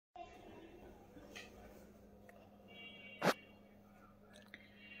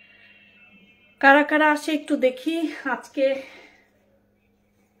কারা কারা আসে একটু দেখি আজকে।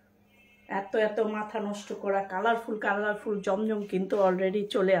 এত এত মাথা নষ্ট করা কালারফুল কালারফুল জমজম কিন্তু অলরেডি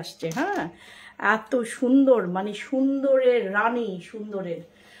চলে আসছে। হ্যাঁ, এত সুন্দর, মানে সুন্দরের রানী, সুন্দরের।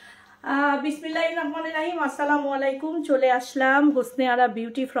 বিসমিল্লাহির রহমানির রহিম। আসসালামু আলাইকুম। চলে আসলাম Hosne Ara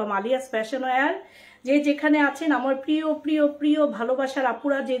beauty from alias fashion wire. যে যেখানে আছেন আমার প্রিয় প্রিয় প্রিয় ভালোবাসার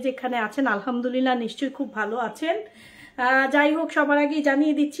আপুরা, যে যেখানে আছেন আলহামদুলিল্লাহ নিশ্চয়ই খুব ভালো আছেন। যাই হোক, সবার আগেই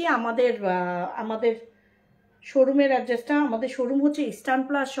জানিয়ে দিচ্ছি আমাদের শোরুমের অ্যাড্রেসটা। আমাদের শোরুম হচ্ছে ইস্টার্ন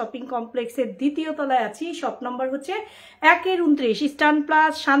প্লাস শপিং কমপ্লেক্সের দ্বিতীয় তলায় আছি। শপ নাম্বার হচ্ছে 1-29 ইস্টার্ন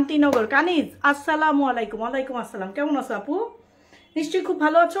প্লাস শান্তিনগর। কানিজ, আসসালামু আলাইকুম। ওয়ালাইকুম আসসালাম। কেমন আছো আপু? নিশ্চয়ই খুব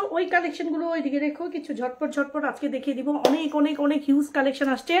ভালো আছো। ওই কালেকশনগুলো ওইদিকে রেখো, কিছু ঝটপট ঝটপট আজকে দেখিয়ে দিব। অনেক অনেক অনেক হিউজ কালেকশন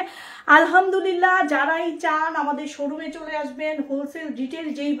আসছে আলহামদুলিল্লাহ। যারাই চান আমাদের শোরুমে চলে আসবেন, হোলসেল ডিটেল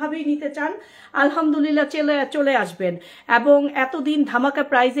যেইভাবেই নিতে চান আলহামদুলিল্লাহ চলে আসবেন। এবং এতদিন ধামাকা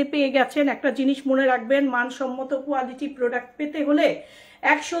প্রাইজে পেয়ে গেছেন। একটা জিনিস মনে রাখবেন, মানসম্মত কোয়ালিটি প্রোডাক্ট পেতে হলে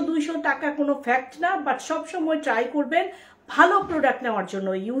 100-200 টাকা কোনো ফ্যাক্ট না, বাট সবসময় ট্রাই করবেন ভালো প্রোডাক্ট নেওয়ার জন্য,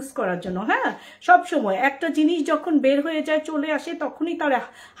 ইউজ করার জন্য। হ্যাঁ, সবসময় একটা জিনিস যখন বের হয়ে যায়, চলে আসে, তখনই তার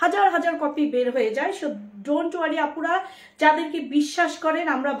হাজার হাজার কপি বের হয়ে যায়। সো ডোন্ট ওয়ারি আপুরা, যাদেরকে বিশ্বাস করেন,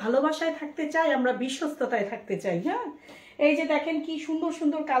 আমরা ভালোবাসায় থাকতে চাই, আমরা বিশ্বস্ততায় থাকতে চাই। হ্যাঁ, এই যে দেখেন কি সুন্দর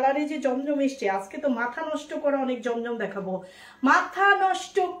সুন্দর কালারে যে জমজম এসছে। আজকে তো মাথা নষ্ট করা অনেক জমজম দেখাবো। মাথা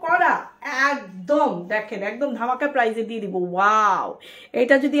নষ্ট করা একদম দেখেন, একদম ধামাকা প্রাইজে দিয়ে দিব। ওয়াও,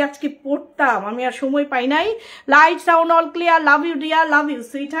 এটা যদি আজকে পড়তাম, আমি আর সময় পাই নাই। Light sound all clear. Love you dear, love you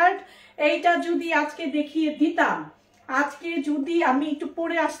sweet heart. এইটা যদি আজকে দেখিয়ে দিতাম, আজকে যদি আমি একটু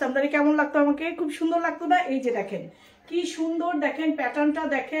পরে আসতাম, তাহলে কেমন লাগতো? আমাকে খুব সুন্দর লাগতো না? এই যে দেখেন কি সুন্দর, দেখেন প্যাটার্নটা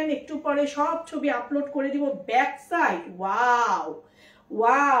দেখেন। একটু পরে সব ছবি আপলোড করে দিব। Back side wow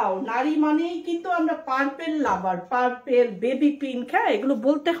wow. নারী মানেই কিন্তু আমরা পার্পেল লাভার, পার্পেল, বেবি পিঙ্ক। হ্যাঁ, এগুলো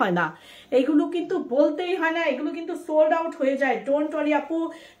বলতে হয় না, এগুলো কিন্তু বলতেই হয় না, এগুলো কিন্তু সোল্ড আউট হয়ে যায়। ডোন্ট ওয়ারি আপু,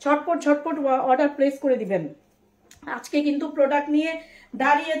 ঝটপট ঝটপট অর্ডার প্লেস করে দিবেন। আজকে কিন্তু প্রোডাক্ট নিয়ে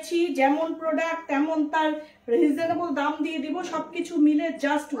দাঁড়িয়েছি, যেমন প্রোডাক্ট তেমন তার রিজনেবল দাম দিয়ে দিব। সবকিছু মিলে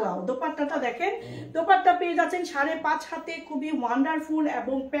জাস্ট ওয়াও। দোপাট্টাটা দেখেন, দোপাট্টা পেয়ে যাচ্ছেন 5.5 হাতে, খুবই ওয়ান্ডারফুল।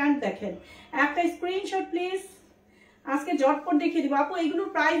 এবং প্যান্ট দেখেন, একটা স্ক্রিনশট প্লিজ। আজকে ঝটপট দেখিয়ে দিব আপু। এইগুলোর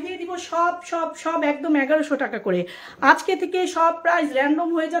প্রাইস দিয়ে দিব সব সব সব একদম 1100 টাকা করে। আজকে থেকে সব প্রাইস র্যান্ডম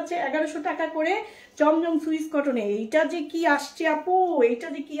হয়ে যাচ্ছে 1100 টাকা করে। জমজম সুইস কটনে এইটা যে কি আসছে আপু, এইটা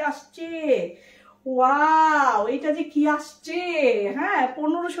যে কি আসছে, ওয়াও, এটা যে কি আসছে। হ্যাঁ,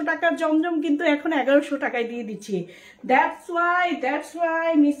 1500 টাকার জমজম কিন্তু এখন 1100 টাকায় দিয়ে দিচ্ছি। দ্যাটস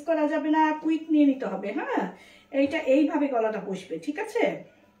ওয়াই মিস করা যাবে না, কুইক নিয়ে নিতে হবে। হ্যাঁ, এইটা এইভাবে গলাটা বসবে, ঠিক আছে?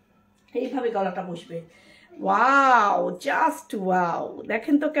 এইভাবে গলাটা বসবে। Wow, just wow.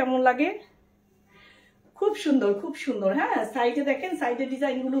 দেখেন তো কেমন লাগে, খুব সুন্দর খুব সুন্দর। হ্যাঁ, সাইডে দেখেন, সাইডে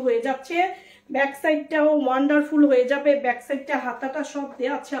ডিজাইনগুলো হয়ে যাচ্ছে। ব্যাক সাইডটাও ওয়ান্ডারফুল হয়ে যাবে। ব্যাক সাইডটা, হাতাটা সব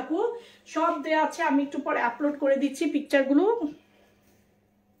দেওয়া আছে আপু, সব দেওয়া আছে। আমি একটু পরে আপলোড করে দিচ্ছি পিকচারগুলো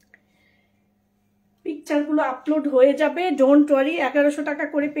আপলোড হয়ে যাবে। ডোন্ট ওয়ারি, 1100 টাকা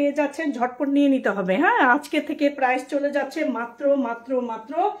করে পেয়ে যাচ্ছেন। ঝটপট নিয়ে নিতে হবে। হ্যাঁ, আজকে থেকে প্রাইস চলে যাচ্ছে মাত্র মাত্র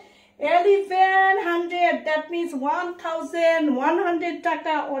মাত্র 1100। দ্যাট মিনস 1100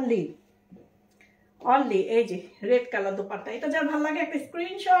 টাকা অনলি। এই যে রেড কালার দোপাট্টা, এটা যার ভালো লাগে একটা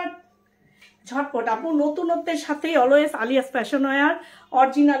স্ক্রিনশট ঝটপট। আপু নতুনত্বের সাথে অলওয়েজ আলিয়াস ফ্যাশন ওয়্যার,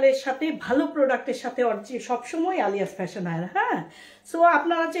 অরিজিনালের সাথে ভালো প্রোডাক্টের সাথে সবসময় আলিয়াস ফ্যাশন ওয়্যার। হ্যাঁ, সো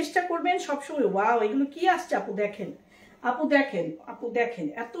আপনারা চেষ্টা করবেন সবসময়। ওয়াও, এগুলো কি আসছে আপু দেখেন, আপু দেখেন, আপু দেখেন,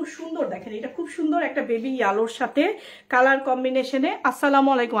 এত সুন্দর। দেখেন, এটা খুব সুন্দর একটা বেবি আলোর সাথে কালার কম্বিনেশনে। আসসালামু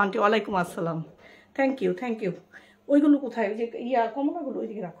আলাইকুম আন্টি। ওয়ালাইকুম আসসালাম। Thank you thank you. ওইগুলো কোথায়, ওই যে কমলাগুলো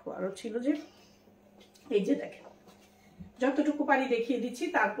ওইদিকে রাখো। আরও ছিল যে, এই যে দেখেন, যতটুকু পারি দেখিয়ে দিচ্ছি।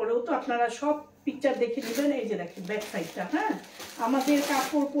 তারপরেও তো আপনারা সব পিকচার দেখে নেবেন। এই যে দেখেন ব্যাক সাইডটা। হ্যাঁ, আমাদের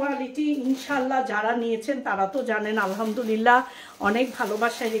কাপড় কোয়ালিটি ইনশাল্লাহ যারা নিয়েছেন তারা তো জানেন আলহামদুলিল্লাহ, অনেক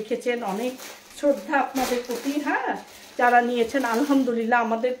ভালোবাসায় রেখেছেন, অনেক শ্রদ্ধা আপনাদের প্রতি। হ্যাঁ, যারা নিয়েছেন আলহামদুলিল্লাহ,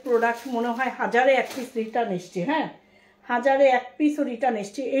 আমাদের প্রোডাক্ট মনে হয় 1000-এ 1 পিস রিটার্ন এসছে। হ্যাঁ, 1000-এ 1 পিসও রিটার্ন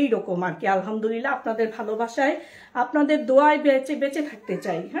এসছে, এইরকম আর কি। আলহামদুলিল্লাহ, আপনাদের ভালোবাসায়, আপনাদের দোয়ায় বেঁচে থাকতে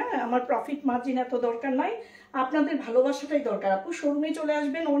চাই। হ্যাঁ, আমার প্রফিট মার্জিন এত দরকার নাই, আপনাদের ভালোবাসাটাই দরকার। আপু শোরুমে চলে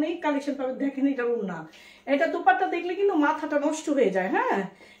আসবেন, অনেক কালেকশন পাবেন। দেখেন, এটা না, এটা দোপাট্টা দেখলে কিন্তু মাথাটা নষ্ট হয়ে যায়। হ্যাঁ,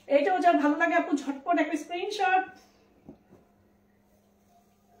 এটাও যার ভালো লাগে আপু ঝটপট একটা স্ক্রিনশট।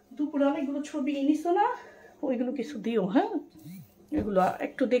 দুপুরে অনেকগুলো ছবি নিছো না, ওইগুলো কিছু দিও। হ্যাঁ, এগুলো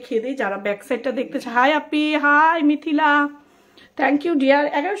একটু দেখিয়ে দিই যারা ব্যাক সাইডটা দেখতে চায়। High Api, high Mithila, thank you dear.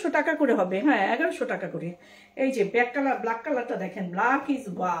 1100 টাকা করে হবে। হ্যাঁ, 1100 টাকা করে। এই যে ব্যাক কালার, ব্ল্যাক কালারটা দেখেন, ব্ল্যাক ইজ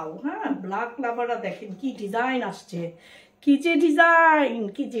ওয়াও। হ্যাঁ, ব্ল্যাক লাভাররা দেখেন কি ডিজাইন আসছে, কি যে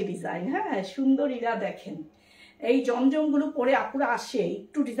ডিজাইন, হ্যাঁ সুন্দরীরা দেখেন এই জমজমগুলো পরে আপুরা আসে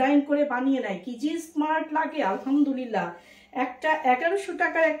একটু ডিজাইন করে বানিয়ে নেয়, কি যে স্মার্ট লাগে আলহামদুলিল্লাহ। একটা 1100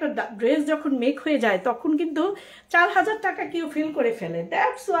 টাকার একটা ড্রেস যখন মেক হয়ে যায় তখন কিন্তু 4000 টাকা কেউ ফিল করে ফেলে।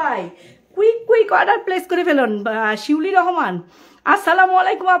 That's why quick order place করে ফেলুন। শিউলি রহমান, আসসালামু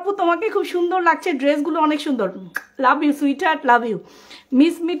আলাইকুম আপু, তোমাকে খুব সুন্দর লাগছে, ড্রেসগুলো অনেক সুন্দর, love you sweet heart, love you.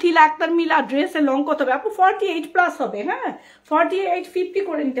 Miss Mithil Akter মিলা, ড্রেসের লং কত হবে আপু? 48+ হবে, হ্যাঁ 48-50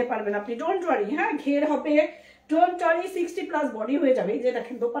 করে নিতে পারবেন আপনি, ডোন্ট ওয়ারি। হ্যাঁ ঘের হবে, ডোন্ট ওয়ারি, 60+ বডি হয়ে যাবে। এই যে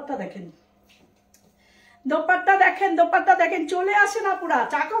দেখেন দোপাট্টা দেখেন, দোপাট্টা দেখেন, চলে আসেন আপুরা,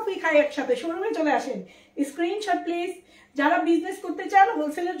 চা কফি খাই একসাথে, শোরুমে চলে আসেন। Screenshot please. যারা বিজনেস করতে চান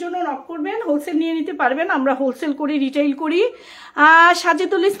হোলসেলের জন্য নক করবেন, হোলসেল নিয়ে নিতে পারবেন, আমরা হোলসেল করি, রিটেইল করি।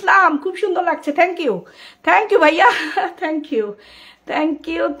 সাজিদুল ইসলাম, খুব সুন্দর লাগছে, থ্যাংক ইউ ভাইয়া, থ্যাংক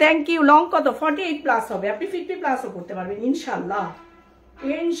ইউ। লং কত? 48+ হবে, আপনি 50+ও করতে পারবেন ইনশাল্লাহ।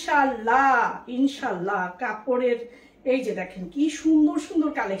 কাপড়ের এই যে দেখেন কি সুন্দর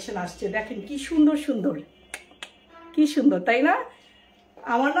কালেকশন আসছে, দেখেন কি সুন্দর, তাই না?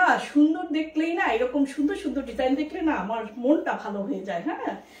 আমার না সুন্দর দেখলেই না, এরকম সুন্দর ডিজাইন দেখলে না আমার মনটা ভালো হয়ে যায়।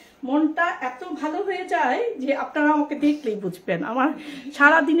 হ্যাঁ মনটা এত ভালো হয়ে যায় যে আপনারা আমাকে দেখলেই বুঝবেন, আমার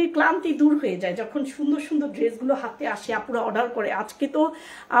সারাদিনের ক্লান্তি দূর হয়ে যায় যখন সুন্দর ড্রেসগুলো হাতে আসে, আপুরা অর্ডার করে। আজকে তো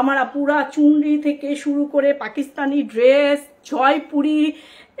আমার আপুরা চুনরি থেকে শুরু করে পাকিস্তানি ড্রেস, জয়পুরি,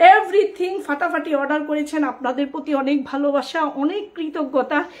 এভরিথিং ফাটাফাটি অর্ডার করেছেন। আপনাদের প্রতি অনেক ভালোবাসা, অনেক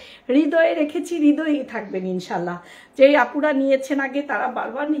কৃতজ্ঞতা হৃদয়ে রেখেছি, হৃদয়েই থাকবেন ইনশাল্লাহ। যেই আপুরা নিয়েছেন আগে তারা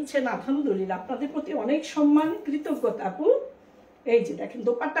বারবার নিচ্ছেন, আলহামদুলিল্লাহ, আপনাদের প্রতি অনেক সম্মান, কৃতজ্ঞতা আপু। এই যে দেখেন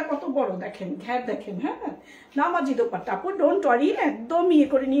দোপাট্টা কত বড়, দেখেন ঘ্যার দেখেন, হ্যাঁ নামাজি দোপাট্টা আপু, ডোন্ট ওয়ারি, একদম ইয়ে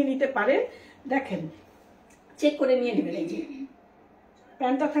করে নিয়ে নিতে পারেন, দেখেন চেক করে নিয়ে নেবেন। এই যে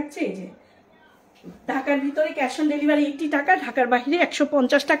প্যান্টটা থাকছে, এই যে ঢাকার ভিতরে ক্যাশ অন ডেলিভারি 80 টাকা, ঢাকার বাইরে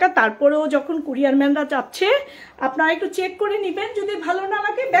 150 টাকা। তারপরেও যখন কুরিয়ার ম্যানরা যাচ্ছে আপনারা একটু চেক করে নেবেন, যদি ভালো না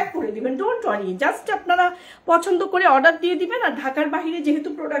লাগে ব্যাক করে দিবেন, ডোন্ট ওয়ারি। জাস্ট আপনারা পছন্দ করে অর্ডার দিয়ে দিবেন। আর ঢাকার বাইরে যেহেতু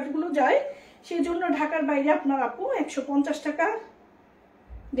প্রোডাক্টগুলো যায় সেই জন্য ঢাকার বাইরে আপনার আপু 150 টাকা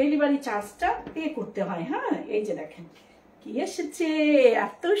ডেলিভারি চার্জটা পে করতে হয়। হ্যাঁ এই যে দেখেন কি এসেছে,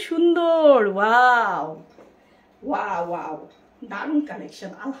 এত সুন্দর, ওয়াও দারুণ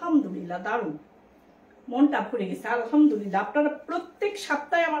কালেকশন, আলহামদুলিল্লাহ, দারুণ, মনটা ভরে গেছে আলহামদুলিল্লাহ। আপনারা প্রত্যেক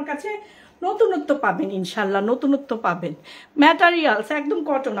সপ্তাহে আমার কাছে নতুনত্ব পাবেন ইনশাল্লাহ, নতুনত্ব পাবেন। ম্যাটেরিয়ালস একদম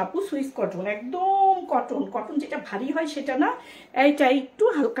কটন আপু, সুইস কটন, একদম কটন যেটা ভারী হয় সেটা না, এইটা একটু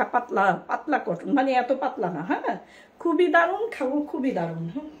হালকা পাতলা কটন, মানে এত পাতলা না। হ্যাঁ খুবই দারুণ, খাবো খুবই দারুণ।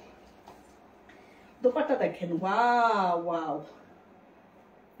 হ্যাঁ দোপাট্টা দেখেন, ওয়াও,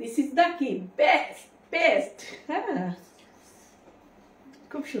 দিস ইজ দ্য কি বেস্ট। হ্যাঁ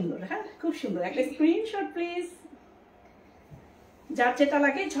খুব সুন্দর, হ্যাঁ খুব সুন্দর। একটা স্ক্রিনশট প্লিজ, যার যেটা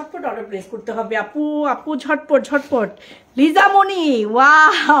লাগে ঝটপট অর্ডার প্লেস করতে হবে আপু ঝটপট। লিজামণি,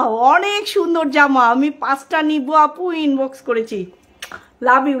 ওয়াও অনেক সুন্দর জামা, আমি 5টা নিব আপু, ইনবক্স করেছি,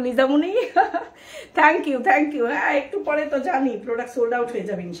 love you Lizamoni, thank you. হ্যাঁ একটু পরে তো জানি প্রোডাক্ট সোল্ড আউট হয়ে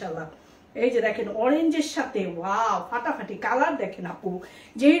যাবে ইনশাল্লাহ। এই যে দেখেন অরেঞ্জের সাথে, ওয়াও ফাটাফাটি কালার দেখেন আপু,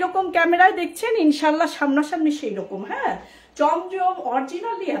 যেই রকম ক্যামেরায় দেখছেন ইনশাল্লাহ সামনাসামনি সেই রকম। হ্যাঁ জমজম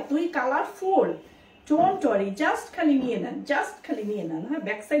অরিজিনালি এতই কালারফুল, ডোন্ট ওয়ারি, জাস্ট খালি নিয়ে নেন। হ্যাঁ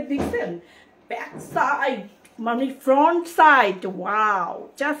ব্যাক সাইড দেখছেন, ব্যাক সাইড মানে front side, wow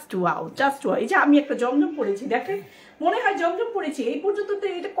just wow. এই যে আমি একটা জমজম পরেছি, দেখেন মনে হয় জমজম পরেছি, এই পর্যন্ত তো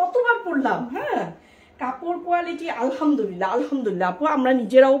এটা কতবার পরলাম। হ্যাঁ কাপড় কোয়ালিটি আলহামদুলিল্লাহ আপু, আমরা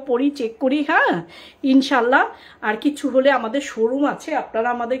নিজেরাও পরি, চেক করি। হ্যাঁ ইনশাল্লাহ। আর কিছু হলে আমাদের শোরুম আছে, আপনারা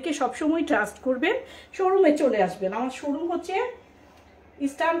আমাদেরকে সবসময় ট্রাস্ট করবেন, শোরুমে চলে আসবেন। আমার শোরুম হচ্ছে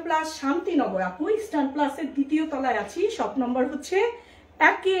ইস্টার্ন প্লাস শান্তিনগর আপু, ইস্টার্ন প্লাসের 2য় তলায় আছি, শপ নম্বর হচ্ছে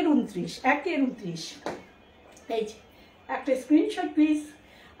 1-29। এই যে একটা স্ক্রিনশট প্লিজ।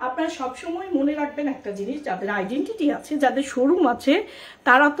 আপনারা সবসময় মনে রাখবেন একটা জিনিস, যাদের আইডেন্টিটি আছে, যাদের শোরুম আছে,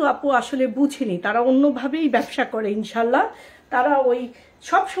 তারা তো আপু আসলে বুঝেনি, তারা অন্যভাবেই ব্যবসা করে ইনশাল্লাহ। তারা ওই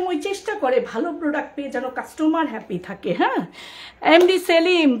সবসময় চেষ্টা করে ভালো প্রোডাক্ট পেয়ে যেন কাস্টমার হ্যাপি থাকে। হ্যাঁ এমডি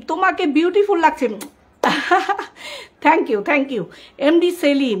সেলিম, তোমাকে বিউটিফুল লাগছে, থ্যাংক ইউ। এমডি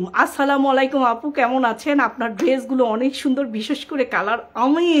সেলিম, আসসালামু আলাইকুম আপু, কেমন আছেন? আপনার ড্রেসগুলো অনেক সুন্দর, বিশেষ করে কালার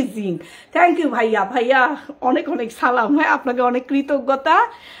অ্যামেজিং। থ্যাংক ইউ ভাইয়া, অনেক সালাম। হ্যাঁ আপনাকে অনেক কৃতজ্ঞতা।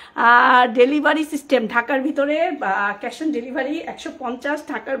 আর ডেলিভারি সিস্টেম ঢাকার ভিতরে ক্যাশ অন ডেলিভারি 150,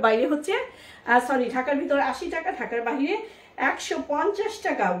 ঢাকার বাইরে হচ্ছে ঢাকার ভিতরে 80 টাকা, ঢাকার বাইরে 150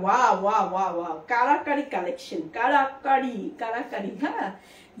 টাকা। Wow কারাকারি collection, কারাকারি। হ্যাঁ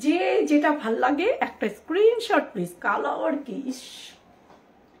যে যেটা ভাল লাগে একটা স্ক্রিনশট প্লিজ। কালার কি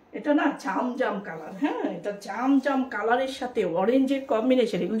এটা না জাম জাম কালার, হ্যাঁ এটা জাম জাম কালারের সাথে অরেঞ্জের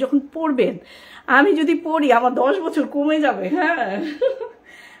কম্বিনেশন। এগুলো যখন পরবেন, আমি যদি পরি আমার 10 বছর কমে যাবে। হ্যাঁ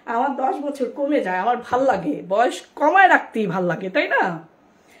আমার 10 বছর কমে যায়, আমার ভাল লাগে, বয়স কমায় রাখতেই ভাল লাগে, তাই না?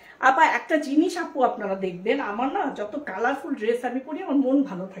 আপা একটা জিনিস আপু আপনারা দেখবেন, আমার না যত কালারফুল ড্রেস আমি পরি আমার মন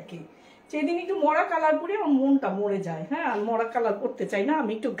ভালো থাকে। যেদিন একটু মরা কালার পরি আমার মনটা মরে যায়। হ্যাঁ আর মরা কালার পরতে চাই না,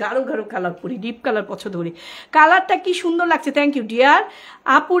 আমি একটু গাঢ় গাঢ় কালার পরি, ডিপ কালার পছন্দ করি। কালারটা কি সুন্দর লাগছে, থ্যাংক ইউ ডিয়ার।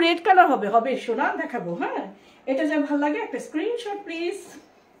 আপু রেড কালার হবে, হবে সোনা, দেখাবো। হ্যাঁ এটা যা ভালো লাগে একটা স্ক্রিনশট প্লিজ।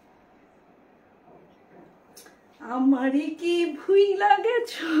 আমারই কি ভুই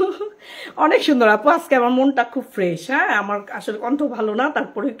লাগেছ, অনেক সুন্দর আপু। আজকে আমার মনটা খুব ফ্রেশ। হ্যাঁ আমার আসলে কণ্ঠ ভালো না,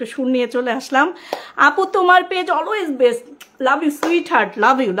 তারপরে একটু সুর নিয়ে চলে আসলাম। আপু তোমার page always best, love you sweet heart,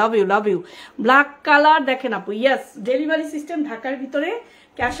 love you love you love you. Black colour দেখেন আপু, ইয়েস ডেলিভারি সিস্টেম ঢাকার ভিতরে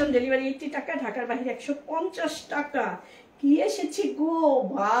ক্যাশ অন ডেলিভারি 80 টাকা, ঢাকার বাইরে 150 টাকা। কি এসেছে গো,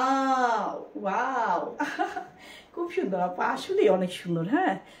 ওয়াও ওয়াও খুব সুন্দর আপু, আসলেই অনেক সুন্দর।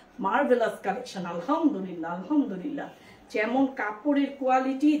 হ্যাঁ মার্ভেলাস কালেকশন, আলহামদুলিল্লাহ আলহামদুলিল্লাহ। যেমন কাপড়ের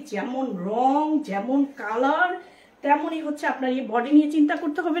কোয়ালিটি, যেমন রং, যেমন কালার, তেমনই হচ্ছে আপনার এই বডি নিয়ে চিন্তা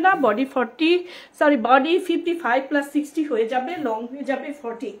করতে হবে না। বডি 55+60 হয়ে যাবে, লং হয়ে যাবে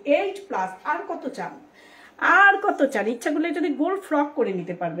 48+। আর কত চান, আর কত চান? ইচ্ছা করলে যদি গোল ফ্রক করে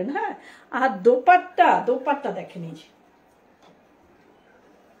নিতে পারবেন। হ্যাঁ আর দোপাট্টা দেখেন, এই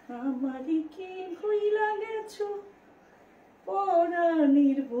আমারই কি ভুই লাগেছ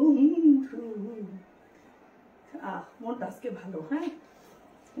পরাণের বন্ধু। মনটা আজকে ভালো। হ্যাঁ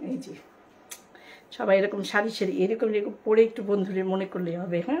এই যে সবাই এরকম সারি সারি এরকম এরকম পরে একটু বন্ধুদের মনে করলে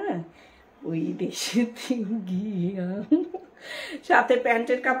হবে। হ্যাঁ ওই দেশে গিয়া, সাথে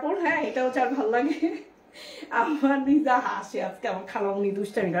প্যান্টের কাপড়। হ্যাঁ এটাও চার ভালো লাগে। আমার নিজা হাসে আজকে, আমার খালামুনি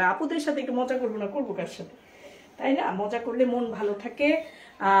দুষ্টামি করে। আপুদের সাথে একটু মজা করবো না, করবো কার সাথে, তাই না? মজা করলে মন ভালো থাকে,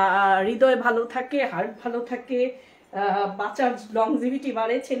 হৃদয় ভালো থাকে, হার্ট ভালো থাকে, বাঁচার লংজিভিটি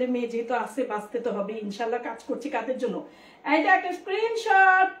বাড়ে। ছেলে মেয়ে যেহেতু আছে, বাঁচতে তো হবে ইনশাল্লাহ। কাজ করছি কাদের জন্য? এইটা একটা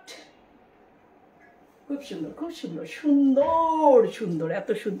স্ক্রিনশট, খুব সুন্দর খুব সুন্দর সুন্দর সুন্দর, এত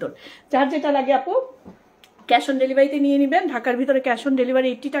সুন্দর। যার যেটা লাগে আপু ক্যাশ অন ডেলিভারিতে নিয়ে নেবেন। ঢাকার ভিতরে ক্যাশ অন ডেলিভারি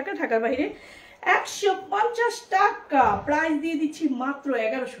 80 টাকা, ঢাকার বাইরে 150 টাকা। প্রাইস দিয়ে দিচ্ছি মাত্র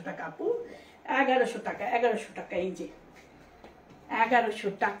 1100 টাকা আপু, 1100 টাকা, 1100 টাকা। এই যে 1100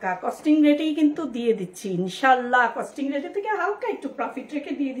 টাকা কস্টিং রেটেই কিন্তু দিয়ে দিচ্ছি ইনশাল্লাহ। কস্টিং রেটে থেকে হালকা একটু প্রফিট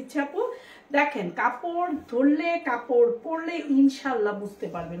রেখে দিয়ে দিচ্ছি আপু। দেখেন কাপড় ধরলে, কাপড় পরলে ইনশাল্লাহ বুঝতে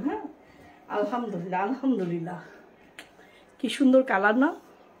পারবেন। হ্যাঁ আলহামদুলিল্লাহ আলহামদুলিল্লাহ, কি সুন্দর কালার না?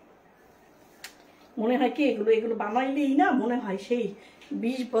 মনে হয় কি এগুলো বানাইলেই না মনে হয় সেই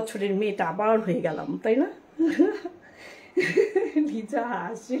 20 বছরের মেয়েটা আবার হয়ে গেলাম, তাই না? লিজা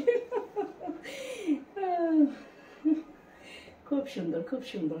হাসি, খুব সুন্দর খুব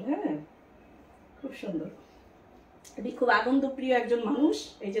সুন্দর। হ্যাঁ খুব সুন্দর। আমি খুব আনন্দপ্রিয় একজন মানুষ।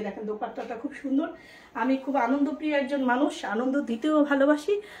 এই যে দেখেন দোপাট্টাটা খুব সুন্দর। আমি খুব আনন্দপ্রিয় একজন মানুষ, আনন্দ দিতেও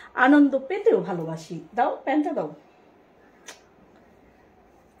ভালোবাসি, আনন্দ পেতেও ভালোবাসি। দাও প্যান্টটা দাও,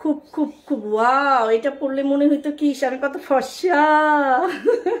 খুব খুব খুব ওয়াও। এটা পরলে মনে হইতো কি আমি কত ফর্সা,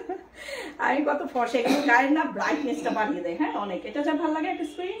 আমি কত ফর্সা। এগুলো গায়ের না ব্রাইটনেসটা বাড়িয়ে দেয়। হ্যাঁ অনেক। এটা যা ভালো লাগে একটা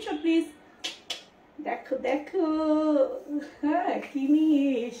স্ক্রিনশট প্লিজ। দেখো দেখো, হ্যাঁ কি নিয়ে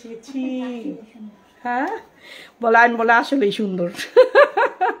এসেছি। হ্যাঁ বলা, আমি বলা আসলেই সুন্দর,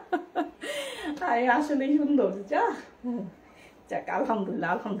 আসলেই সুন্দর। যাক আলহামদুলিল্লাহ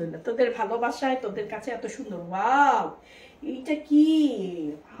আলহামদুলিল্লাহ, তোদের ভালোবাসায়, তোদের কাছে এত সুন্দর। ওয়াও এইটা কি,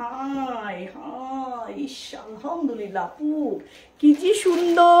 হাই হাই, আলহামদুলিল্লাহ আপু কি যে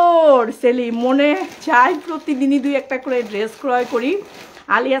সুন্দর। সেলিম মনে চাই প্রতিদিনই 2-1 করে ড্রেস ক্রয় করি।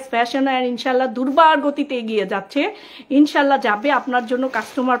 আলিয়াস ফ্যাশন আর ইনশাল্লাহ দুর্বার গতিতে এগিয়ে যাচ্ছে, ইনশাল্লাহ যাবে। আপনার জন্য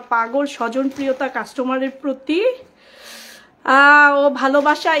কাস্টমার পাগল, স্বজনপ্রিয়তা কাস্টমারের প্রতি ও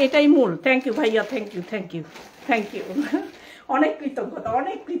ভালোবাসা, এটাই মূল। থ্যাংক ইউ ভাইয়া, thank you thank you thank you, অনেক কৃতজ্ঞতা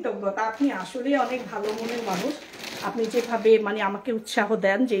অনেক কৃতজ্ঞতা। আপনি আসলে অনেক ভালো মনের মানুষ। আপনি যেভাবে মানে আমাকে উৎসাহ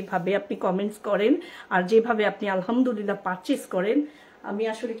দেন, যেভাবে আপনি কমেন্টস করেন, আর যেভাবে আপনি আলহামদুলিল্লাহ পারচেস করেন, আমি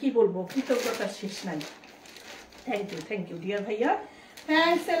আসলে কি বলবো, কৃতজ্ঞতার শেষ নাই। থ্যাংক ইউ ডিয়ার ভাইয়া,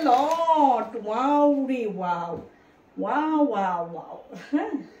 থ্যাংকস এ লট। ওয়াও রে ওয়াও ওয়াও ওয়াও ওয়াও।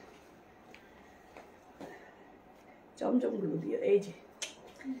 হ্যাঁ জমজমগুলো দিয়ে, এই যে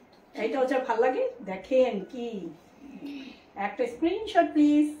এইটাও যা ভালো লাগে। দেখেন কি, একটা স্ক্রিনশট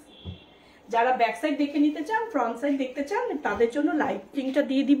প্লিজ। যারা ব্যাক সাইড দেখে নিতে চান, ফ্রন্ট সাইড দেখতে চান, তাদের জন্য লাইভ লিঙ্কটা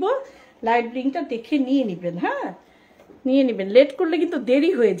দিয়ে দিব। লাইভ লিঙ্কটা দেখে নিয়ে নেবেন। হ্যাঁ নিয়ে নেবেন, লেট করলে কিন্তু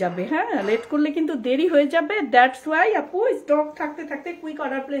দেরি হয়ে যাবে। হ্যাঁ লেট করলে কিন্তু দেরি হয়ে যাবে। দ্যাটস ওয়াই আপু স্টক থাকতে থাকতে কুইক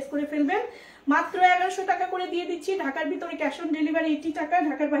অর্ডার প্লেস করে ফেলবেন। মাত্র 1100 টাকা করে দিয়ে দিচ্ছি। ঢাকার ভিতরে ক্যাশ অন ডেলিভারি 80 টাকা,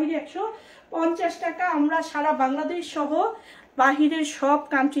 ঢাকার বাইরে 150 টাকা। আমরা সারা বাংলাদেশ সহ বাহিরের সব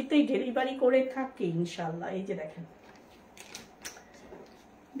কান্ট্রিতেই ডেলিভারি করে থাকি ইনশাল্লাহ। এই যে দেখেন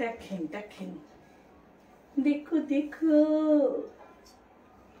দেখেন দেখেন, দেখো দেখো,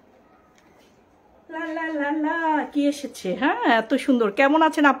 লা লা লা লা কি এসেছে। হ্যাঁ এত সুন্দর। কেমন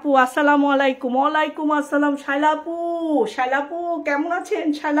আছেন আপু? আসসালামু আলাইকুম। ওয়ালাইকুম আসসালাম। শাইলাপু, শাইলাপু কেমন আছেন?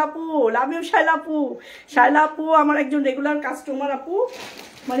 শাইলাপু, লাভ ইউ শাইলাপু। শাইলাপু আমার একজন রেগুলার কাস্টমার আপু।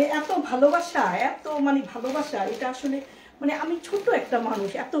 মানে এত ভালোবাসা, এত মানে ভালোবাসা, এটা আসলে মানে আমি ছোট একটা মানুষ,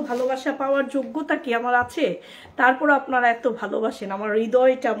 এত ভালোবাসা পাওয়ার যোগ্যতা কি আমার আছে? তারপর আপনারা এত ভালোবাসেন, আমার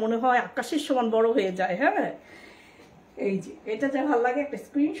হৃদয়টা মনে হয় আকাশের সমান বড় হয়ে যায়। হ্যাঁ এই যে এটা যা ভালো লাগে, একটা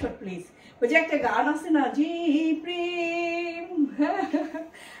স্ক্রিনশট প্লিজ। ওই যে একটা গান আছে না, জি প্রেম,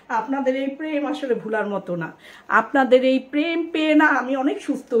 আপনাদের এই প্রেম আসলে ভুলার মতো না। আপনাদের এই প্রেম পেয়ে না আমি অনেক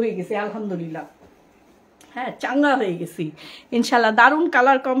সুস্থ হয়ে গেছি আলহামদুলিল্লাহ। হ্যাঁ চাঙ্গা হয়ে গেছি ইনশাল্লাহ। দারুণ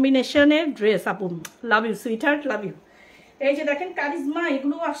কালার কম্বিনেশনের ড্রেস আপু, love you sweet heart, love you. এই যে দেখেন কারিজমা,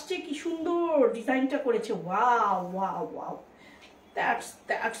 এগুলো আসছে কি সুন্দর ডিজাইনটা করেছে, wow wow wow,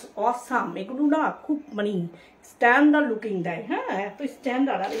 that's awesome. এগুলো না খুব মানে স্ট্যান্ডার্ড লুকিং দেয়। হ্যাঁ এত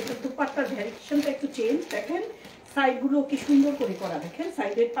স্ট্যান্ডার্ড। আর এটা দুপাট্টার ভ্যারিয়েশনটা একটু চেঞ্জ, দেখেন সাইডগুলো কি সুন্দর করে করা, দেখেন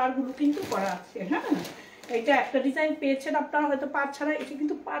সাইডের পারগুলো কিন্তু করা আছে। হ্যাঁ এটা একটা ডিজাইন পেয়েছেন আপনারা হয়তো পার ছাড়া, এটা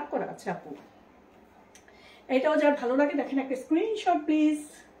কিন্তু পার করা আছে আপু। এটাও যার ভালো লাগে দেখেন একটা স্ক্রিনশট প্লিজ।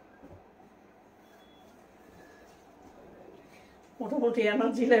 মোটামুটি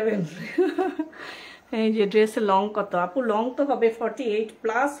এনার্জি লেভেল। এই যে ড্রেসের লং কত আপু? লং তো হবে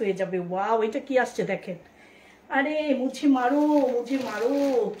 48+ হয়ে যাবে। ওয়াও এটা কি আসছে দেখেন, আরে মুঝে মারো মুঝে মারো,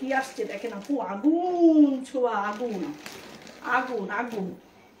 কি আসছে দেখেন আপু, আগুন ছোঁয়া, আগুন আগুন আগুন।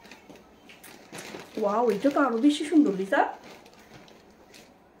 ওয়াও এটা তো আরো বেশি সুন্দর লিসা,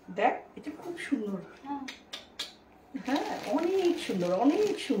 দেখ এটা খুব সুন্দর। হ্যাঁ অনেক সুন্দর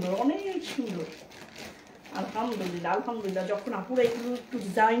অনেক সুন্দর অনেক সুন্দর। আলহামদুলিল্লাহ আলহামদুলিল্লাহ। যখন আপুরা এগুলো একটু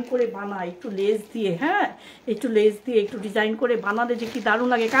ডিজাইন করে বানায়, একটু লেস দিয়ে, হ্যাঁ একটু লেস দিয়ে একটু ডিজাইন করে বানালে যে কি দারুণ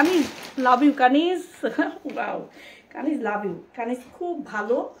লাগে। কানিজ love you, Kaniz wow, Kaniz love you. কানিজ খুব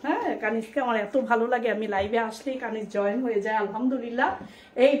ভালো। হ্যাঁ কানিজকে আমার এত ভালো লাগে, আমি লাইভে আসলেই কানিজ জয়েন হয়ে যায়। আলহামদুলিল্লাহ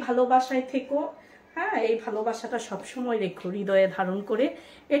এই ভালোবাসায় থেকো। হ্যাঁ এই ভালোবাসাটা সবসময় রেখো হৃদয়ে ধারণ করে,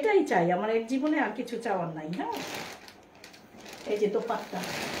 এটাই চাই আমার এক জীবনে, আর কিছু চাওয়ার নাই। হ্যাঁ এই যে দোপাট্টা,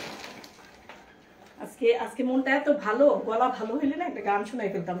 আজকে আজকে মনটা এত ভালো, গলা ভালো হইলে না একটা গান শোনাই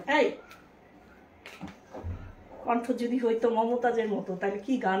ফেলতাম। এই কণ্ঠ যদি হইতো মমতাজের মতো তাহলে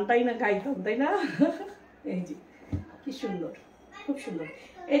কি গানটাই না গাইতাম, তাই না? এই যে কি সুন্দর, খুব সুন্দর।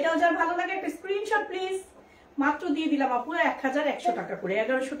 এটাও যার ভালো লাগে একটা স্ক্রিনশট প্লিজ। মাত্র দিয়ে দিলাম আপু 1100 টাকা করে,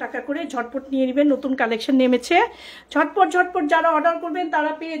 1100 টাকা করে। ঝটপট নিয়ে নেবেন, নতুন কালেকশন নেমেছে। ঝটপট ঝটপট যারা অর্ডার করবেন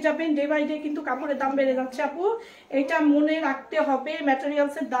তারা পেয়ে যাবেন। ডে বাই ডে কিন্তু কাপড়ের দাম বেড়ে যাচ্ছে আপু, এটা মনে রাখতে হবে।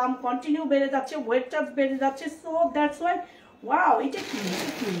 ম্যাটেরিয়ালসের দাম কন্টিনিউ বেড়ে যাচ্ছে, ওয়েট চার্জ বেড়ে যাচ্ছে। So that's why. ওয়াও এটা কি,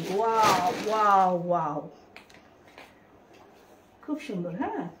 ওয়াও ওয়াও ওয়াও, খুব সুন্দর।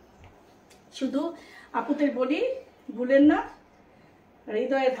 হ্যাঁ শুধু আপুদের বলি ভুলেন না,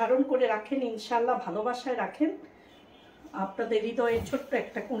 হৃদয়ে ধারণ করে রাখেন ইনশাল্লাহ, ভালোবাসায় রাখেন। আপনাদের হৃদয়ে ছোট্ট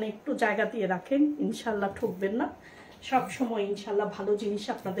একটা কোণে একটু জায়গা দিয়ে রাখেন, ইনশাল্লাহ ঠকবেন না। সব সময় ইনশাল্লাহ ভালো জিনিস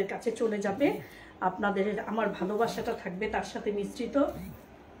আপনাদের কাছে চলে যাবে, আপনাদের আমার ভালোবাসাটা থাকবে তার সাথে মিশ্রিত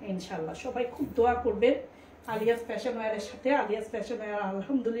ইনশাল্লাহ। সবাই খুব দোয়া করবেন আলিয়াস ফ্যাশন ওয়্যারের সাথে। আলিয়াস ফ্যাশন ওয়্যার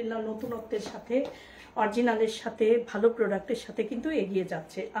আলহামদুলিল্লাহ নতুনত্বের সাথে, অরিজিনালের সাথে, ভালো প্রোডাক্টের সাথে কিন্তু এগিয়ে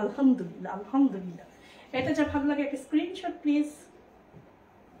যাচ্ছে আলহামদুলিল্লাহ আলহামদুলিল্লাহ। এটা যা ভালো লাগে একটা স্ক্রিনশট প্লিজ।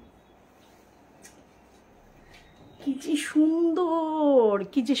 কি যে সুন্দর,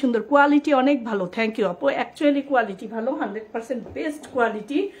 কি যে সুন্দর, কোয়ালিটি অনেক ভালো। থ্যাংক ইউ আপু, অ্যাকচুয়ালি কোয়ালিটি ভালো, 100% বেস্ট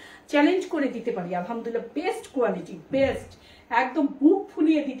কোয়ালিটি। চ্যালেঞ্জ করে দিতে পারি আলহামদুলিল্লাহ, বেস্ট কোয়ালিটি, বেস্ট, একদম বুক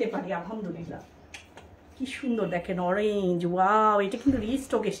ফুলিয়ে দিতে পারি আলহামদুলিল্লাহ। কি সুন্দর দেখেন, অরেঞ্জ, ওয়াও এটা কিন্তু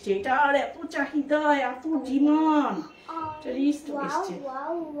রিস্টক এসছে, এটা আর এত চাহিদা এত ডিমান্ড, এটা রিস্টক এসছে।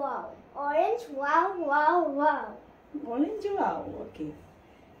 Orange, wow wow wow, orange wow. ওকে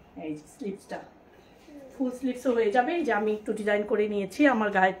এই যে স্লিপসটা ফুল স্লিভসও হয়ে যাবে। যে আমি একটু ডিজাইন করে নিয়েছি, আমার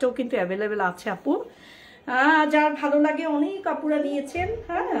গায়েরটাও কিন্তু অ্যাভেলেবেল আছে আপু। যার ভালো লাগে, অনেক কাপড়া নিয়েছেন।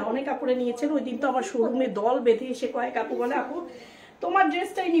 হ্যাঁ অনেক কাপড়ে নিয়েছেন। ওই দিন তো আমার শোরুমে দল বেঁধে এসে কয়েক আপু বলে আপু তোমার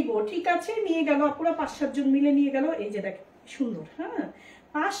ড্রেসটাই নিব, ঠিক আছে নিয়ে গেল আপুরা, 5-7 জন মিলে নিয়ে গেল। এই যে দেখ সুন্দর। হ্যাঁ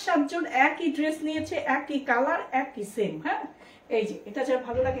 5-7 জন একই ড্রেস নিয়েছে, একই কালার, একই সেম। হ্যাঁ এই যে এটা যার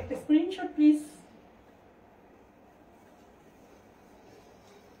ভালো লাগে একটা স্ক্রিনশট প্লিজ।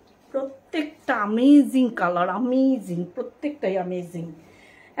 প্রত্যেকটা অ্যামেজিং কালার, অ্যামেজিং, প্রত্যেকটাই অ্যামেজিং।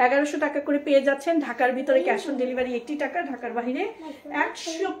 1100 টাকা করে পেয়ে যাচ্ছেন। ঢাকার ভিতরে ক্যাশ অন ডেলিভারি 80 টাকা, ঢাকার বাইরে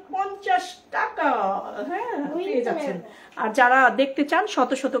 150 টাকা। হ্যাঁ পেয়ে যাচ্ছেন। আর যারা দেখতে চান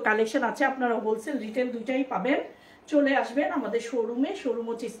শত শত কালেকশন আছে, আপনারা হোলসেল রিটেল দুইটাই পাবেন। চলে আসবেন আমাদের শোরুমে। শোরুম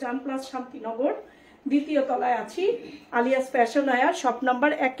হচ্ছে স্টান প্লাস শান্তিনগর, দ্বিতীয় তলায় আছি, আলিয়াস ফ্যাশন আয়ার, শপ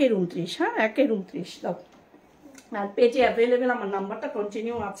নাম্বার 1-29। হ্যাঁ 1-29 দাও। আর পেজে অ্যাভেলেবেল আমার নাম্বারটা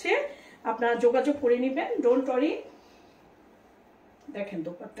কন্টিনিউ আছে, আপনারা যোগাযোগ করে নেবেন, ডোন্ট ওয়ারি। দেখেন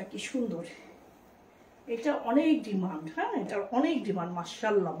দোপাট্টা কি সুন্দর, এটা অনেক ডিমান্ড। হ্যাঁ এটা অনেক ডিমান্ড,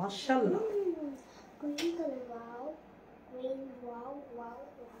 মাশাআল্লাহ মাশাআল্লাহ।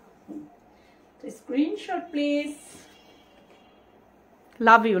 Screenshot please.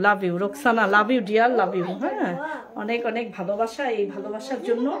 Love you Roksana, love you dear, love you. হ্যাঁ অনেক অনেক ভালোবাসা, এই ভালোবাসার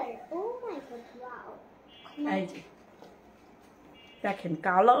জন্য। এই যে দেখেন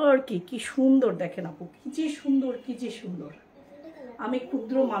কালার কি সুন্দর, দেখেন আপু কি যে সুন্দর, কি যে সুন্দর। আমি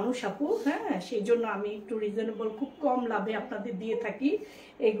ক্ষুদ্র মানুষ আপু, হ্যাঁ সেই জন্য আমি একটু রিজনেবল, খুব কম লাভে আপনাদের দিয়ে থাকি।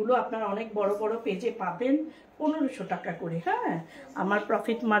 এগুলো আপনারা অনেক বড় বড় পেজে পাবেন 1500 টাকা করে। হ্যাঁ আমার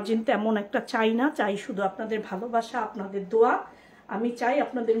প্রফিট মার্জিন তেমন একটা চাই না, চাই শুধু আপনাদের ভালোবাসা, আপনাদের দোয়া। আমি চাই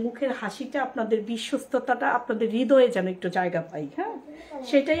আপনাদের মুখের হাসিটা, আপনাদের বিশ্বস্ততাটা, আপনাদের হৃদয়ে যেন একটু জায়গা পাই। হ্যাঁ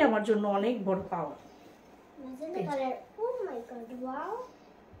সেটাই আমার জন্য অনেক বড় পাওয়া।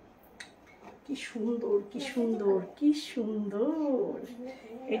 কি সুন্দর, কি সুন্দর, কি সুন্দর।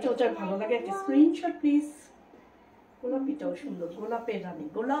 এটা যার ভালো লাগে একটা স্ক্রিনশট প্লিজ। গোলাপিটাও সুন্দর, গোলাপের রানী,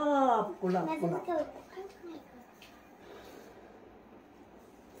 গোলাপ গোলাপ গোলাপ।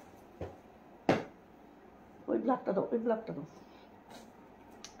 ওই ব্লাকটা দাও, ওই ব্লাকটা দাও।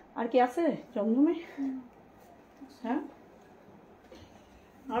 আর কি আছে জমজমে? হ্যাঁ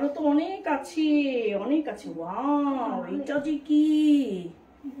আরো তো অনেক আছে, অনেক আছে। ওয়াও এটা যে কি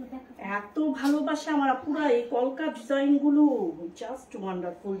এত ভালোবাসা আমার পুরা এই কলকা ডিজাইন গুলো, জাস্ট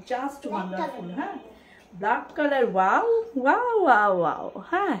ওয়ান্ডারফুল, জাস্ট ওয়ান্ডারফুল। হ্যাঁ black colour, wow wow wow wow.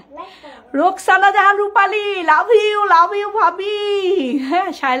 হ্যাঁ রোকসানা জাহান রূপালী, লাভ ইউ ভাবি। হ্যাঁ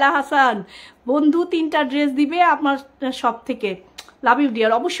শায়লা হাসান বন্ধু 3টা ড্রেস দিবে আমার সব থেকে। লাভ ইউ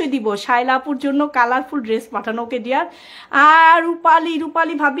ডিয়ার, অবশ্যই দিব। শায়লা আপুর জন্য কালারফুল ড্রেস পাঠানোকে ডিয়ার। আর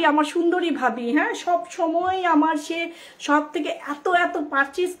রূপালী ভাবি আমার সুন্দরী ভাবি। হ্যাঁ সব সময় আমার সে সব থেকে এত এত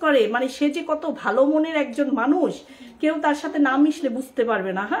পারচেজ করে, মানে সে যে কত ভালো মনের একজন মানুষ, কেউ তার সাথে না মিশলে বুঝতে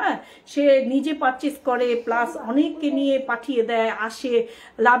পারবে না। হ্যাঁ সে নিজে পারচেজ করে, প্লাস অনেককে নিয়ে পাঠিয়ে দেয়, আসে।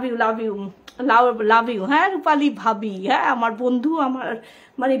 Love you. হ্যাঁ রূপালী ভাবি, হ্যাঁ আমার বন্ধু, আমার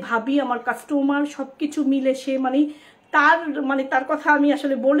মানে ভাবি, আমার কাস্টমার, সব কিছু মিলে সে তার কথা আমি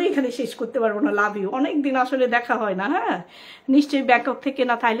আসলে বলে এখানে শেষ করতে পারবো না। Love you. অনেকদিন আসলে দেখা হয় না। হ্যাঁ নিশ্চয়ই ব্যাংকক থেকে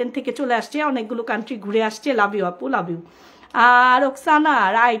না থাইল্যান্ড থেকে চলে আসছে, অনেকগুলো কান্ট্রি ঘুরে আসছে। লাভ ইউ আপু, love you. R Roksana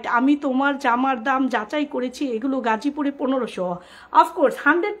right, আমি তোমার জামার দাম যাচাই করেছি, এগুলো গাজীপুরে 1500। Of course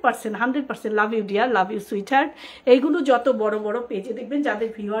 100%। Love you dear, love you sweetheart. এইগুলো যত বড় বড় পেজে দেখবেন, যাদের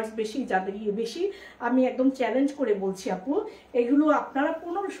ভিউয়ার্স বেশি, যাদের বেশি, আমি একদম চ্যালেঞ্জ করে বলছি আপু, এগুলো আপনারা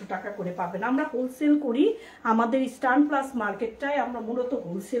 1500 টাকা করে পাবেন। আমরা হোলসেল করি, আমাদের স্টান প্লাস মার্কেটটায় আমরা মূলত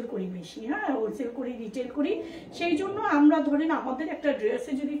হোলসেল করি বেশি। হ্যাঁ হোলসেল করি, রিটেল করি, সেই জন্য আমরা ধরেন আমাদের একটা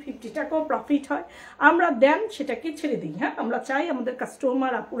ড্রেসে যদি 50 টাকাও প্রফিট হয়, আমরা দেন সেটাকে ছেড়ে দিই। হ্যাঁ আমরা চাই আমাদের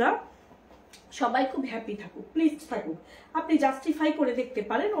কাস্টমার আপুরা সবাই খুব হ্যাপি থাকুক, প্লিজ থাকুক। আপনি জাস্টিফাই করে দেখতে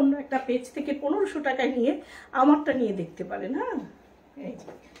পারেন, অন্য একটা পেজ থেকে 1500 টাকায় নিয়ে আমারটা নিয়ে দেখতে পারেন। হ্যাঁ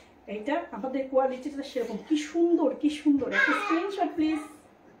এইটা আমাদের কোয়ালিটিটা সেরকম। কি সুন্দর, কি সুন্দর। একটা screenshot please.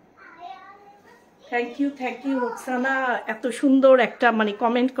 Thank you Roksana, এত সুন্দর একটা মানে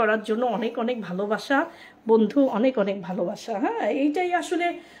কমেন্ট করার জন্য অনেক অনেক ভালোবাসা বন্ধু, অনেক অনেক ভালোবাসা। হ্যাঁ এইটাই আসলে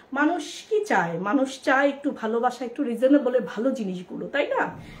মানুষ কি চায়, মানুষ চায় একটু ভালোবাসা, একটু রিজনেবলে ভালো জিনিসগুলো, তাই না?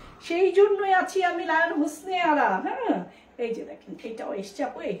 সেই জন্যই আছি আমি লায়ন হোসনে আরা। হ্যাঁ এই যে দেখেন এইটাও এসছে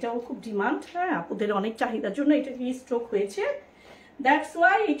আপু, এটাও খুব ডিমান্ড। হ্যাঁ আপুদের অনেক চাহিদার জন্য এটা রিস্টক হয়েছে, দ্যাটস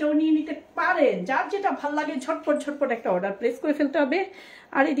ওয়াই এটাও নিয়ে নিতে পারেন। যার যেটা ভালো লাগে ঝটপট একটা অর্ডার প্লেস করে ফেলতে হবে।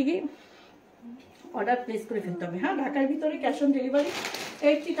 আর এদিকে অর্ডার প্লেস করে ফেলতে হবে। হ্যাঁ ঢাকার ভিতরে ক্যাশ অন ডেলিভারি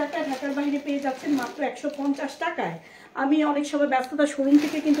 80 টাকা, ঢাকার বাইরে পেয়ে যাচ্ছেন মাত্র 150 টাকায়। আমি অনেক সময় ব্যস্ততা শোরুম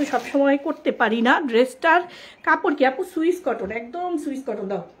থেকে কিন্তু সবসময় করতে পারি না। ড্রেসটার কাপড় কি আপু? সুইস কটন, একদম সুইস কটন।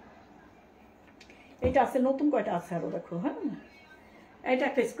 দাও এটা আছে, নতুন কয়টা আছে আরো দেখো। হ্যাঁ এটা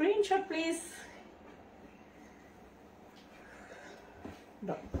একটা স্ক্রিনশট প্লিজ।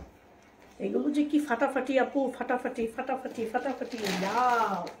 দাও এগুলো যে কি ফাটাফাটি আপু, ফাটাফাটি।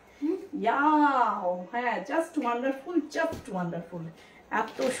 হ্যাঁ জাস্ট ওয়ান্ডারফুল।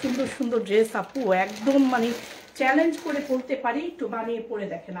 এত সুন্দর সুন্দর ড্রেস আপু, একদম মানে চ্যালেঞ্জ করে বলতে পারি, একটু বানিয়ে পরে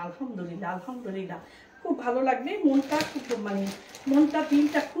দেখেন। আলহামদুলিল্লাহ খুব ভালো লাগবে, মনটা খুব মানে মনটা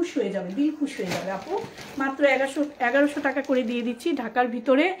দিলটা খুশ হয়ে যাবে, দিল খুশ হয়ে যাবে আপু। মাত্র 1100 টাকা করে দিয়ে দিচ্ছি ঢাকার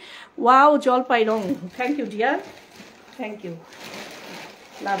ভিতরে। ওয়াও জলপাই রং, thank you dear, thank you,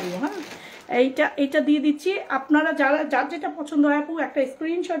 love you. হ্যাঁ এইটা দিয়ে দিচ্ছি। আপনারা যার যেটা পছন্দ হয় আপু একটা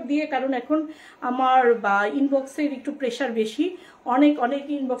স্ক্রিনশট দিয়ে, কারণ এখন আমার বা ইনবক্সের একটু প্রেশার বেশি, অনেক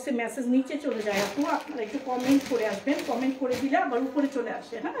ইনবক্সে মেসেজ নিচে চলে যায় আপু, আপনারা একটু কমেন্ট করে আসবেন, কমেন্ট করে দিলে আবার উপরে চলে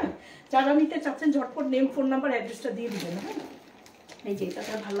আসে। হ্যাঁ যারা নিতে চাচ্ছেন ঝটপট নেম, ফোন নাম্বার, অ্যাড্রেসটা দিয়ে দিবেন। হ্যাঁ এই যে এটা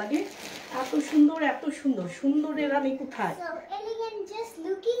ভালো লাগে, এত সুন্দর এত সুন্দর, সুন্দরের আমি কোথায়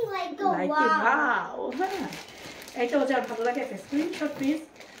হ্যাঁ এটাও যার ভালো লাগে একটা স্ক্রিনশট প্লিজ।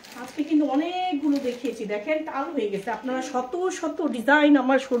 আজকে কিন্তু অনেকগুলো দেখিয়েছি, দেখেন টাল হয়ে গেছে। আপনারা শত ডিজাইন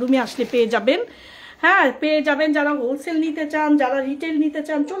আমার শোরুমে আসলে পেয়ে যাবেন। হ্যাঁ পেয়ে যাবেন, যারা হোলসেল নিতে চান, যারা রিটেল নিতে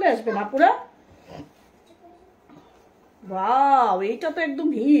চান চলে আসবেন আপুরা। ওয়াও এইটা তো একদম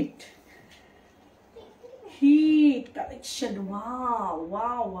হিট কালেকশন।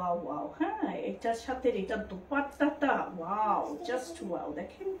 ওয়াও হ্যাঁ এটার সাথে এটার দোপাট্টাটা ওয়াও, জাস্ট ওয়াও,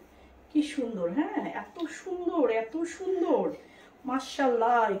 দেখেন কি সুন্দর। হ্যাঁ এত সুন্দর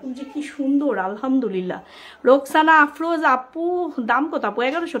মাশাআল্লাহ, এখন যে কি সুন্দর, আলহামদুলিল্লাহ। রোকসানা আফরোজ আপু, দাম কত আপু?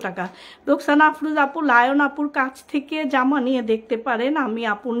 1100 টাকা। রোকসানা আফরোজ আপু, লায়ন আপুর কাছ থেকে জামা নিয়ে দেখতে পারেন, আমি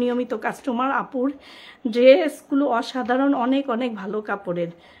আপুর নিয়মিত কাস্টমার। আপুর ড্রেসগুলো অসাধারণ, অনেক ভালো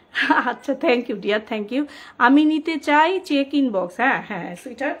কাপড়ের। আচ্ছা thank you dear, thank you. আমি নিতে চাই, চেক ইনবক্স। হ্যাঁ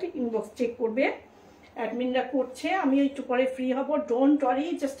সুইটার ইনবক্স চেক করবে, অ্যাডমিনরা করছে, আমি একটু পরে ফ্রি হব। Don't worry,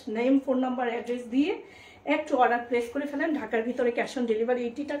 just name, phone number, address দিয়ে একটু অর্ডার প্লেস করে ফেলেন। ঢাকার ভিতরে ক্যাশ অন ডেলিভারি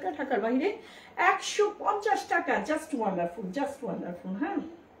 80 টাকা, ঢাকার বাইরে 150 টাকা। Just wonderful. হ্যাঁ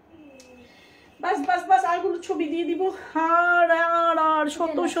বাস আরগুলো ছবি দিয়ে দিব। আর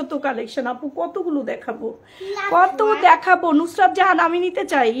শত কালেকশন আপু, কতগুলো দেখাবো, নুসরাত জাহান, আমি নিতে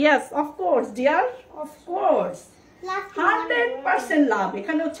চাই। ইয়েস অফকোর্স ডিয়ার, অফকোর্স 100% লাভ,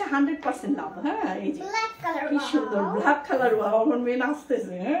 এখানে হচ্ছে 100% লাভ। হ্যাঁ এই যে কি সুন্দর ব্ল্যাক কালার, আমার মেয়ে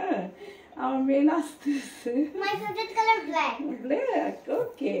আসতেছে। হ্যাঁ আমার মেয়ে আসতেছে, my favorite color black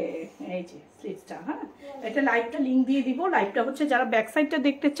ওকে। এই যে স্লিপসটা, হ্যাঁ এটা লাইভটা লিংক দিয়ে দিব। লাইভটা হচ্ছে যারা ব্যাক সাইডটা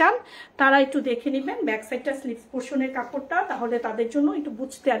দেখতে চান তারা একটু দেখে নেবেন, ব্যাক সাইডটা স্লিপস পোর্শনের কাপড়টা, তাহলে তাদের জন্য একটু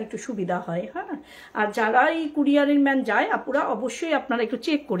বুঝতে আর একটু সুবিধা হয়। হ্যাঁ আর যারা এই কুরিয়ারের ম্যান যায় আপুরা, অবশ্যই আপনারা একটু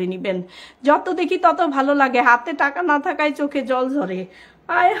চেক করে নেবেন। যত দেখি তত ভালো লাগে, হাতে টাকা না থাকায় চোখে জল ঝরে।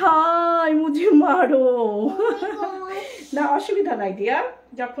 আয় হায় মুঝে মারো না, অসুবিধা নাই ডিয়ার,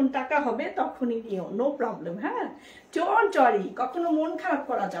 যখন টাকা হবে তখনই নিও, নো প্রবলেম। হ্যাঁ ডোন্ট ওয়ারি, কখনো মন খারাপ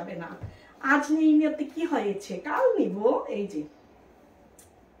করা যাবে না। আজ নিতে কি হয়েছে, কাল নিব। এই যে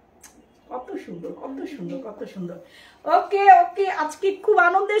কত সুন্দর। ওকে আজকে খুব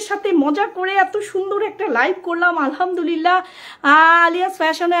আনন্দের সাথে মজা করে এত সুন্দর একটা লাইভ করলাম, আলহামদুলিল্লাহ। আলিয়াস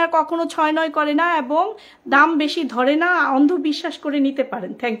ফ্যাশনে আর কখনো 6-9 করে না এবং দাম বেশি ধরে না, অন্ধবিশ্বাস করে নিতে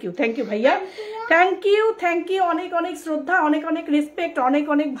পারেন। থ্যাংক ইউ ভাইয়া, থ্যাংক ইউ, অনেক শ্রদ্ধা, অনেক রেসপেক্ট,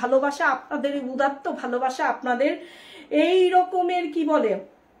 অনেক ভালোবাসা, আপনাদের উদাত্ত ভালোবাসা, আপনাদের এই রকমের কি বলে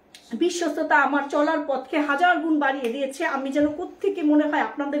বিশ্বস্ততা আমার চলার পথকে 1000 গুণ বাড়িয়ে দিয়েছে। আমি যেন কোত্থেকে মনে হয়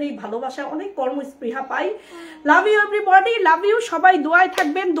আপনাদের এই ভালোবাসা অনেক কর্মস্পৃহা পাই। Love you everybody, love you. সবাই দোয়ায়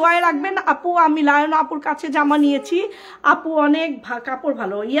থাকবেন, দোয়ায় রাখবেন। আপু আমি লায়ন আপুর কাছে জামা নিয়েছি, আপু অনেক কাপড়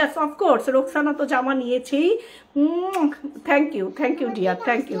ভালো। ইয়েস অফকোর্স, রোকসানা তো জামা নিয়েছেই। Thank you dear,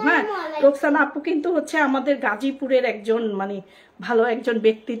 thank you. হ্যাঁ রোকসানা আপু কিন্তু হচ্ছে আমাদের গাজীপুরের একজন ভালো একজন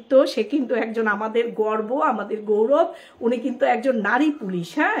ব্যক্তিত্ব, সে কিন্তু একজন আমাদের গর্ব, আমাদের গৌরব। উনি কিন্তু একজন নারী পুলিশ,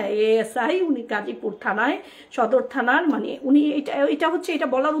 হ্যাঁ এএসআই, উনি গাজীপুর থানায়, সদর থানার। উনি এটা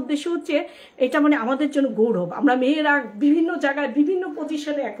বলার উদ্দেশ্য হচ্ছে এটা আমাদের জন্য গৌরব। আমরা মেয়েরা বিভিন্ন জায়গায় বিভিন্ন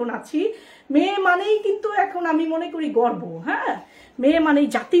পজিশনে এখন আছি, মেয়ে মানেই কিন্তু এখন আমি মনে করি গর্ব। হ্যাঁ মেয়ে মানেই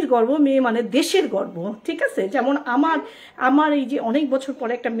জাতির গর্ব, মেয়ে মানে দেশের গর্ব, ঠিক আছে। যেমন আমার এই যে অনেক বছর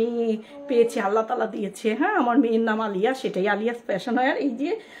পরে একটা মেয়ে পেয়েছে, আল্লাহ তাআলা দিয়েছে। হ্যাঁ আমার মেয়ের নাম আলিয়া, সেটাই আলিয়াস ফ্যাশন ওয়্যার। এই যে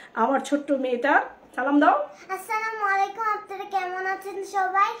আমার ছোট্ট মেয়েটা, সালাম দাও। আসসালামু আলাইকুম, আপনারা কেমন আছেন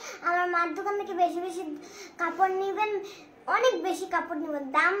সবাই? আমার মার দোকান থেকে বেশি কাপড় নেবেন, অনেক বেশি কাপড় নেবেন,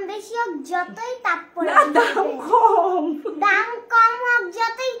 দাম বেশি হোক যতই তাপ পড়ে, দাম কম হোক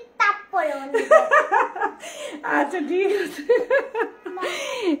যতই তাপ পড়ে। আচ্ছা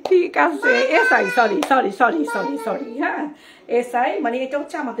ঠিক আছে এসআই, সরি। হ্যাঁ এসআই এটা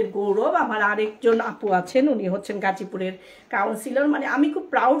হচ্ছে আমাদের গৌরব। আমার আরেকজন আপু আছেন, উনি হচ্ছেন গাজীপুরের কাউন্সিলর। আমি খুব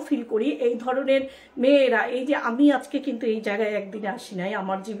প্রাউড ফিল করি এই ধরনের মেয়েরা। এই যে আমি আজকে কিন্তু এই জায়গায় একদিনে আসি নাই,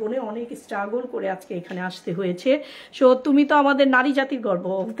 আমার জীবনে অনেক স্ট্রাগল করে আজকে এখানে আসতে হয়েছে। সো তুমি তো আমাদের নারী জাতির গর্ব।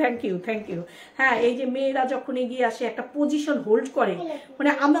 Thank you. হ্যাঁ এই যে মেয়েরা যখন এগিয়ে আসে, একটা পজিশন হোল্ড করে,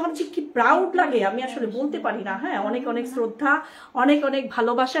 আমার যে কি প্রাউড লাগে আমি আসলে বলতে পারি না। হ্যাঁ অনেক শ্রদ্ধা, অনেক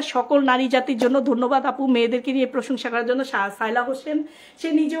ভালোবাসা সকল নারী জাতির জন্য। ধন্যবাদ আপু মেয়েদেরকে নিয়ে প্রশংসা করার জন্য। সাইলা হোসেন, সে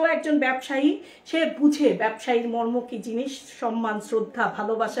নিজেও একজন ব্যবসায়ী, সে বুঝে ব্যবসায়ীর মর্ম কি জিনিস, সম্মান শ্রদ্ধা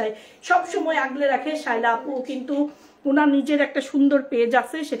ভালোবাসায় সবসময় আগলে রাখে। সাইলা আপু কিন্তু ওনার নিজের একটা সুন্দর পেজ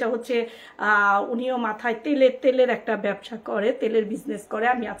আছে, সেটা হচ্ছে উনিও মাথায় তেলের একটা ব্যবসা করে, তেলের বিজনেস করে।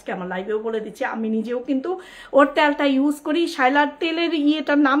 আমি আজকে আমার লাইভেও বলে দিচ্ছি, আমি নিজেও কিন্তু ওর তেলটা ইউজ করি। শাইলার তেলের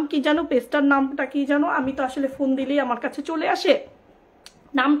ইয়েটার নাম কি জানো, পেস্টার নামটা কি জানো, আমি তো আসলে ফোন দিলেই আমার কাছে চলে আসে,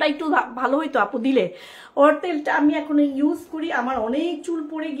 নামটা একটু ভালো হইতো আপু দিলে। ওর তেলটা আমি এখন ইউজ করি, আমার অনেক চুল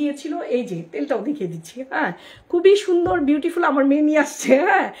পড়ে গিয়েছিল, এই যে তেলটাও দেখিয়ে দিচ্ছি। হ্যাঁ, খুবই সুন্দর বিউটিফুল, আমার মেয়ে নিয়ে আসছে।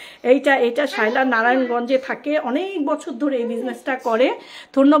 হ্যাঁ, এটা শাইলা নারায়ণগঞ্জে থাকে, অনেক বছর ধরে এই বিজনেসটা করে।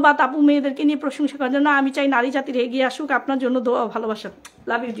 ধন্যবাদ আপু মেয়েদেরকে নিয়ে প্রশংসা করার জন্য। আমি চাই নারী জাতির এগিয়ে আসুক, আপনার জন্য দোয়া ভালোবাসা।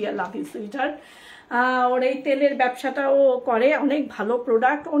 Love you dear, love you sweater. ওর এই তেলের ব্যবসাটাও করে, অনেক ভালো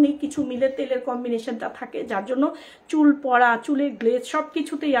প্রোডাক্ট, অনেক কিছু মিলে তেলের কম্বিনেশনটা থাকে, যার জন্য চুল পড়া, চুলের গ্লেজ সব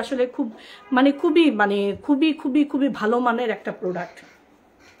কিছুতেই আসলে খুবই ভালো মানের একটা প্রোডাক্ট।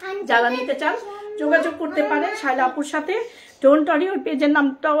 যারা নিতে চান যোগাযোগ করতে পারেন শাইলা আপুর সাথে। ডোন্ট ওয়ারি, ওর পেজের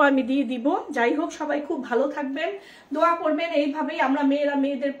নামটাও আমি দিয়ে দিব। যাই হোক, সবাই খুব ভালো থাকবেন, দোয়া করবেন। এইভাবেই আমরা মেয়েরা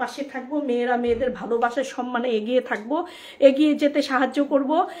মেয়েদের পাশে থাকবো, মেয়েরা মেয়েদের ভালোবাসার সম্মানে এগিয়ে থাকবো, এগিয়ে যেতে সাহায্য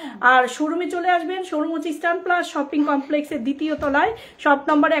করব। আর শোরুমে চলে আসবেন, শোরুম হচ্ছে ইস্টার্ন প্লাস শপিং কমপ্লেক্সের 2য় তলায়, শপ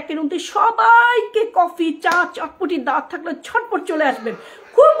নম্বর 129। সবাইকে কফি চা চটপটির দাওয়াত থাকলে ছটপট চলে আসবেন।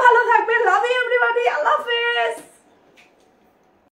 খুব ভালো থাকবেন, লাভ ইউ এভরিবডি, আল্লাহ হাফেজ।